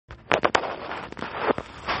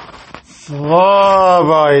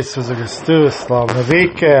Slava Jesus Christus, Slava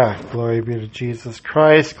Navika. Glory be to Jesus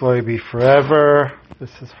Christ. Glory be forever.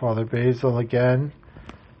 This is Father Basil again,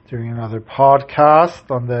 doing another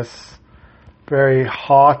podcast on this very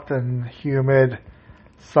hot and humid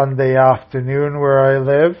Sunday afternoon where I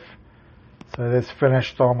live. So I just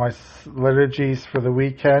finished all my liturgies for the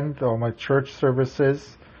weekend, all my church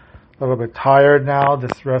services. A little bit tired now,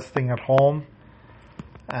 just resting at home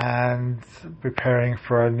and preparing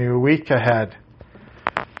for a new week ahead.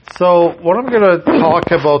 So what I'm going to talk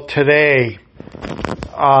about today,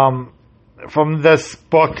 from this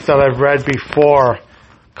book that I've read before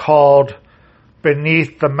called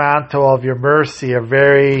Beneath the Mantle of Your Mercy, a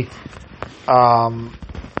very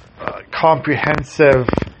comprehensive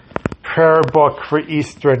prayer book for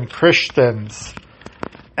Eastern Christians,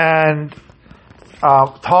 and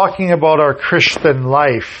talking about our Christian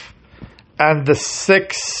life and the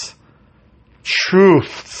 6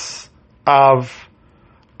 truths of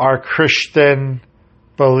our Christian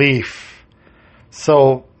belief.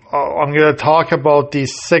 So I'm going to talk about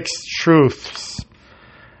these 6 truths.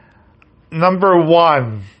 Number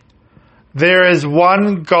 1, there is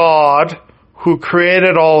one God who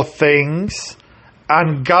created all things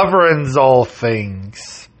and governs all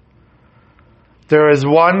things. There is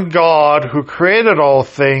one God who created all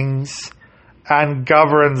things and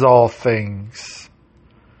governs all things.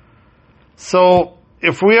 So,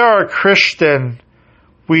 if we are a Christian,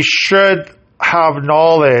 we should have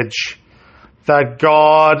knowledge that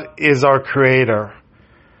God is our creator.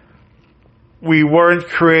 We weren't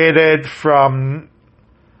created from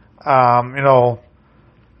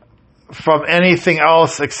anything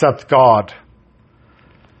else except God.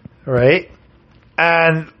 Right?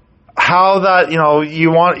 And how that,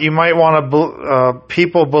 you might want to,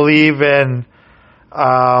 people believe in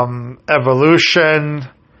evolution,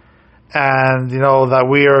 and that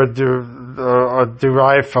we are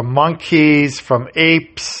derived from monkeys, from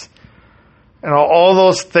apes. All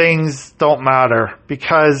those things don't matter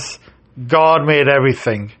because God made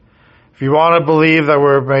everything. If you want to believe that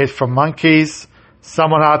we're made from monkeys,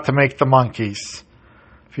 someone had to make the monkeys.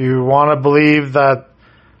 If you want to believe that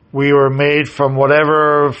we were made from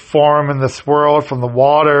whatever form in this world, from the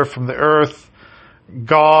water, from the earth,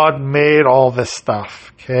 God made all this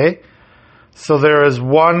stuff, okay? So there is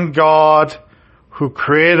one God who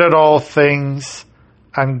created all things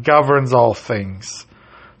and governs all things.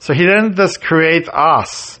 So He didn't just create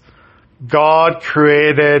us. God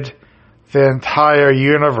created the entire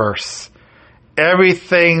universe.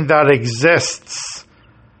 Everything that exists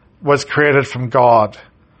was created from God.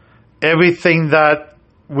 Everything that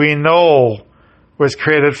we know was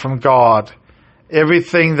created from God.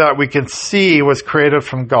 Everything that we can see was created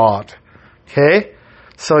from God. Okay?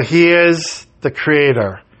 So He is the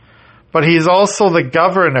creator. But He's also the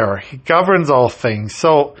governor. He governs all things.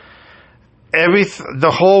 So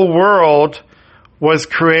the whole world was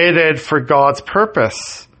created for God's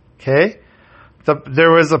purpose. Okay?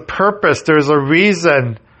 There was a purpose. There's a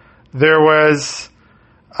reason. There was,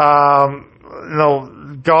 God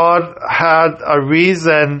had a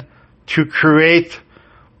reason to create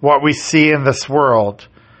what we see in this world.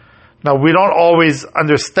 Now, we don't always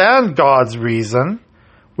understand God's reason.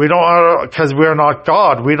 We don't, because we're not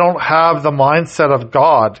God. We don't have the mindset of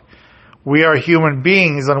God. We are human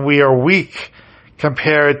beings and we are weak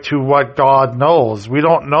compared to what God knows. We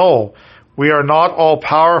don't know. We are not all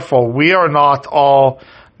powerful. We are not all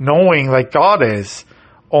knowing like God is.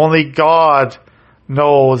 Only God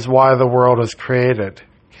knows why the world is created.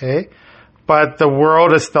 Okay? But the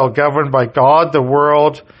world is still governed by God. The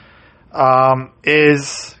world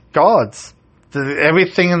is God's.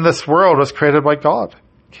 Everything in this world was created by God.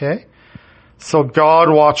 Okay? So God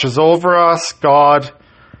watches over us. God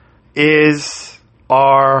is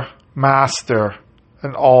our master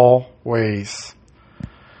in all ways.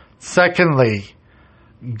 Secondly,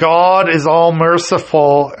 God is all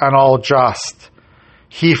merciful and all just.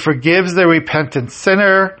 He forgives the repentant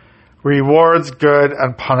sinner, rewards good,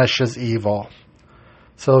 and punishes evil.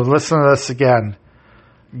 So listen to this again.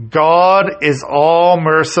 God is all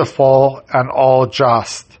merciful and all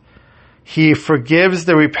just. He forgives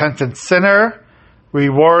the repentant sinner,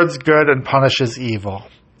 rewards good, and punishes evil.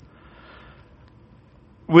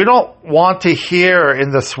 We don't want to hear in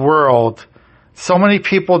this world, so many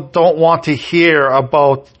people don't want to hear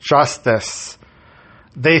about justice.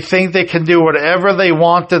 They think they can do whatever they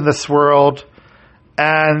want in this world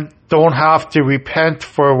and don't have to repent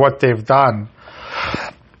for what they've done.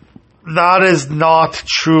 That is not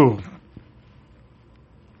true.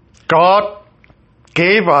 God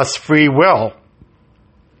gave us free will.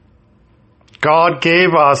 God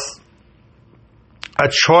gave us a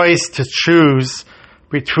choice to choose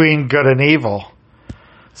between good and evil.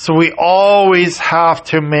 So we always have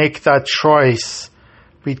to make that choice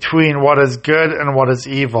between what is good and what is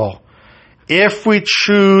evil. If we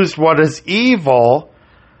choose what is evil,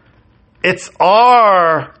 it's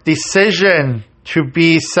our decision to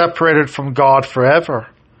be separated from God forever.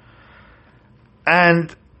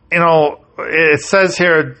 And, it says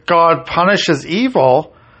here, God punishes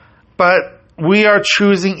evil, but we are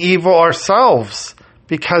choosing evil ourselves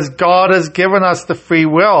because God has given us the free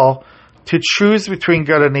will to choose between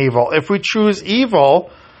good and evil. If we choose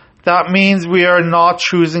evil, that means we are not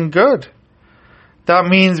choosing good. That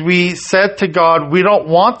means we said to God, we don't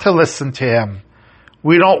want to listen to Him.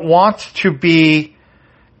 We don't want to be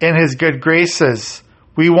in His good graces.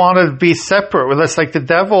 We want to be separate, just like the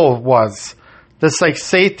devil was. Just like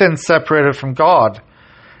Satan separated from God.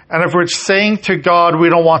 And if we're saying to God we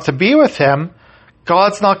don't want to be with Him,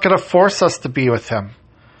 God's not going to force us to be with Him.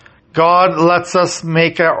 God lets us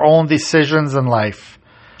make our own decisions in life.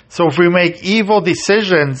 So if we make evil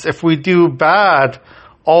decisions, if we do bad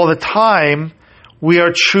all the time, we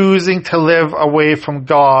are choosing to live away from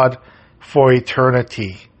God for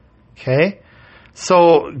eternity. Okay?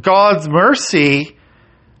 So God's mercy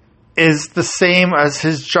is the same as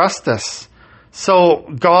His justice. So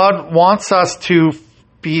God wants us to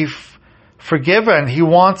be forgiven. He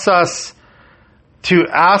wants us to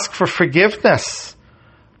ask for forgiveness.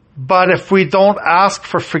 But if we don't ask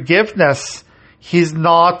for forgiveness, He's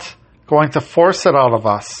not going to force it out of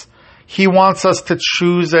us. He wants us to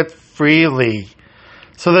choose it freely.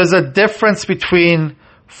 So there's a difference between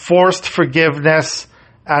forced forgiveness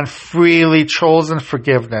and freely chosen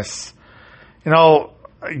forgiveness.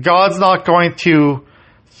 God's not going to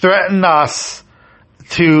threaten us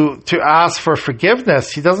to ask for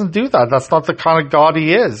forgiveness. He doesn't do that. That's not the kind of God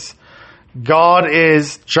He is. God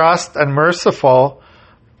is just and merciful,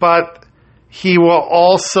 but He will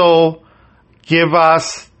also give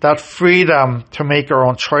us that freedom to make our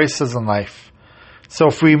own choices in life. So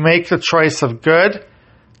if we make the choice of good,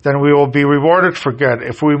 then we will be rewarded for good.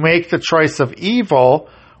 If we make the choice of evil,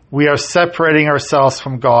 we are separating ourselves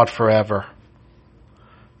from God forever.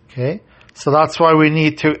 Okay? So that's why we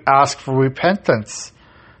need to ask for repentance.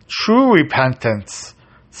 True repentance.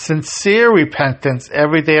 Sincere repentance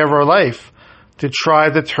every day of our life to try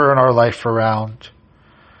to turn our life around.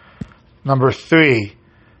 Number 3.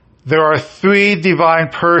 There are 3 divine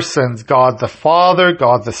persons, God the Father,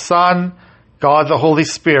 God the Son, God the Holy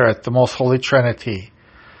Spirit, the most holy Trinity.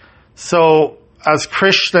 So, as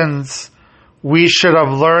Christians, we should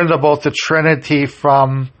have learned about the Trinity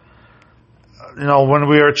from, when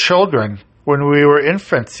we were children, when we were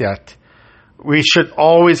infants yet. We should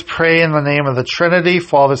always pray in the name of the Trinity,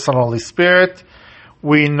 Father, Son, Holy Spirit.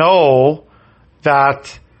 We know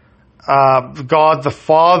that God the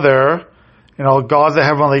Father, God the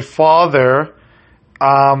Heavenly Father,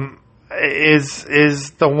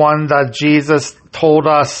 is the one that Jesus told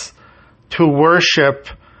us to worship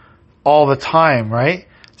all the time, right?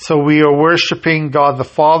 So we are worshiping God the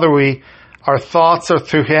Father. Our thoughts are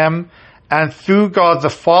through Him, and through God the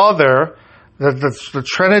Father, the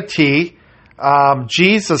Trinity,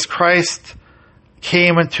 Jesus Christ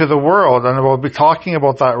came into the world, and we'll be talking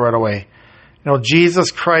about that right away.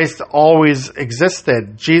 Jesus Christ always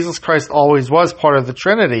existed. Jesus Christ always was part of the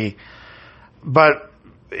Trinity, but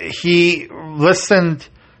He listened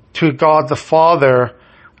to God the Father.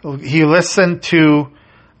 He listened to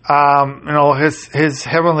his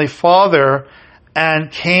Heavenly Father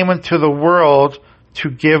and came into the world to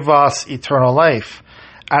give us eternal life.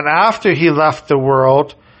 And after He left the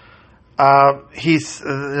world, He's,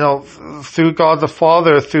 through God the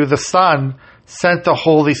Father, through the Son, sent the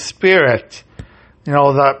Holy Spirit,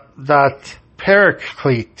 that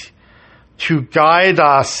Paraclete, to guide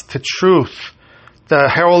us to truth. The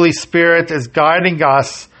Holy Spirit is guiding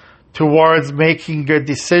us towards making good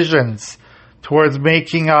decisions, towards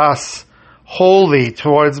making us holy,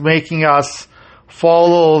 towards making us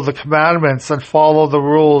follow the commandments and follow the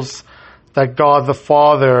rules that God the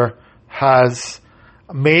Father has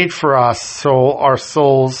made for us, so our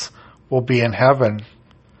souls will be in heaven.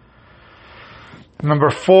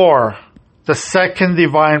 Number 4, the second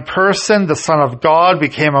divine person, the Son of God,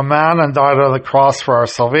 became a man and died on the cross for our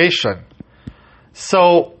salvation.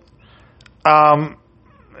 So,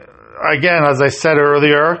 again, as I said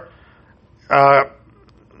earlier, the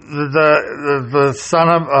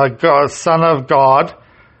Son of God,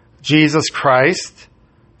 Jesus Christ,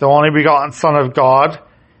 the only begotten Son of God,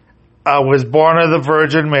 was born of the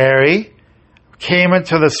Virgin Mary, came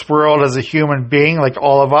into this world as a human being like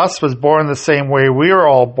all of us, was born the same way we were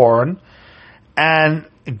all born, and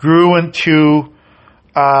grew into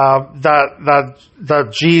that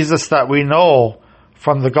Jesus that we know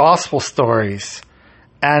from the gospel stories,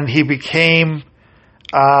 and he became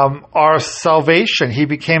our salvation. He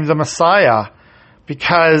became the Messiah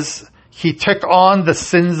because he took on the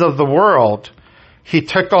sins of the world. He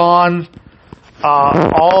took on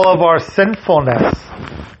all of our sinfulness,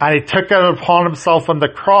 and he took it upon himself on the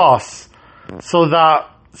cross so that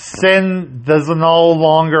sin does no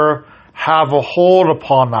longer have a hold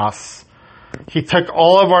upon us. He took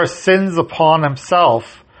all of our sins upon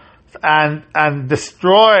himself and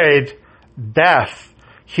destroyed death.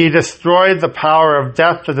 He destroyed the power of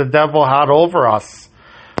death that the devil had over us.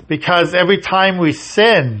 Because every time we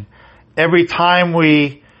sin, every time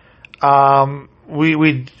we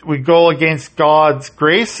go against God's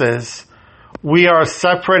graces, we are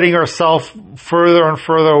separating ourselves further and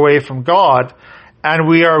further away from God, and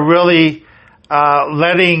we are really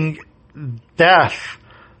letting death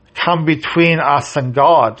come between us and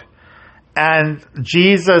God. And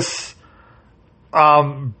Jesus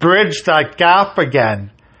bridged that gap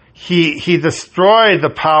again. He destroyed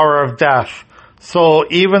the power of death. So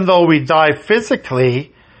even though we die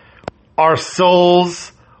physically, our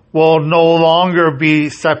souls will no longer be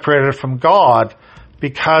separated from God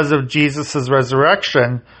because of Jesus'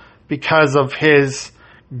 resurrection, because of his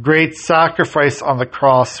great sacrifice on the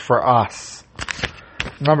cross for us.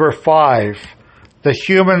 Number 5, the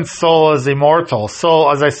human soul is immortal. So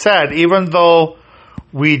as I said, even though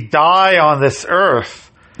we die on this earth,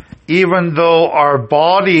 even though our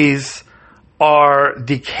bodies are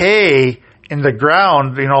decay in the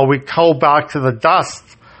ground, we go back to the dust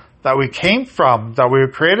that we came from, that we were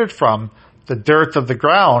created from, the dirt of the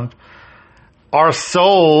ground, our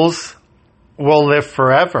souls will live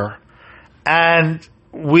forever. And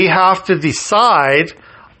we have to decide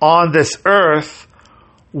on this earth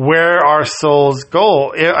where our souls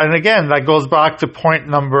go. And again, that goes back to point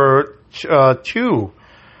number 2.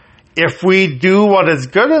 If we do what is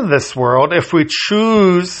good in this world, if we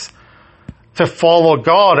choose to follow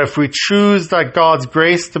God, if we choose that God's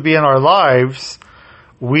grace to be in our lives,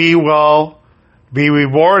 we will be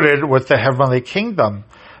rewarded with the heavenly kingdom.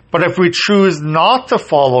 But if we choose not to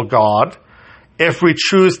follow God, if we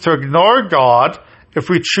choose to ignore God, if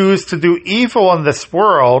we choose to do evil in this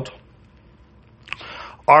world,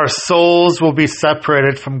 our souls will be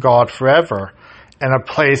separated from God forever in a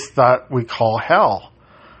place that we call hell.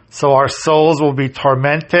 So our souls will be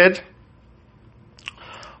tormented.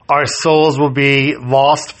 Our souls will be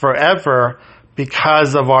lost forever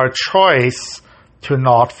because of our choice to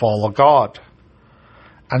not follow God.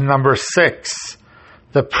 And number 6,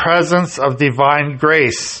 the presence of divine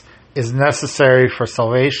grace is necessary for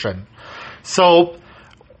salvation. So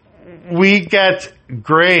we get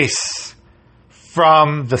grace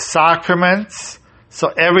from the sacraments. So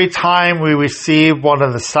every time we receive one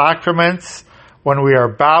of the sacraments, when we are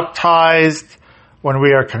baptized, when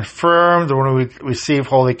we are confirmed, when we receive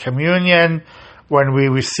Holy Communion, when we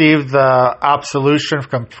receive the absolution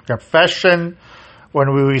from confession,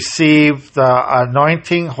 when we receive the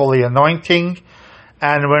anointing, holy anointing,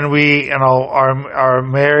 and when we, are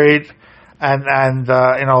married and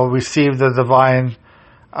receive the divine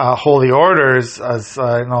holy orders, as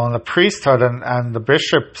in the priesthood and the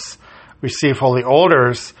bishops receive holy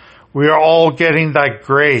orders, we are all getting that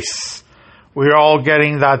grace. We are all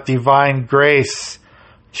getting that divine grace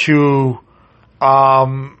to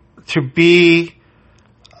be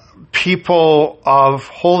people of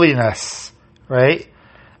holiness, right?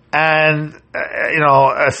 And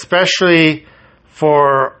especially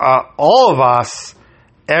for all of us,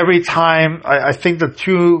 every time I think the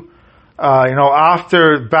two,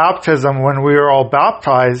 after baptism, when we were all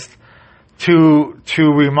baptized, to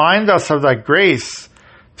remind us of that grace,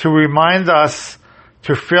 to remind us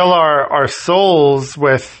to fill our souls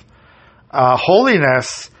with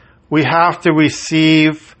holiness, we have to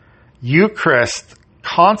receive Eucharist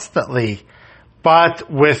constantly,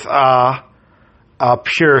 but with a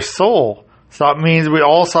pure soul. So that means we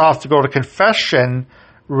also have to go to confession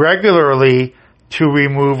regularly to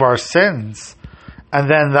remove our sins. And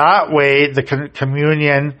then that way, the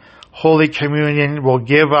communion, Holy Communion, will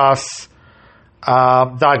give us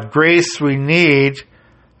that grace we need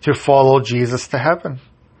to follow Jesus to heaven.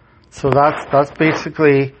 So that's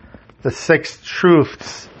basically the 6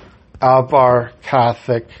 truths of our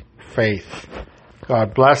Catholic faith.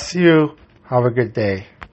 God bless you. Have a good day.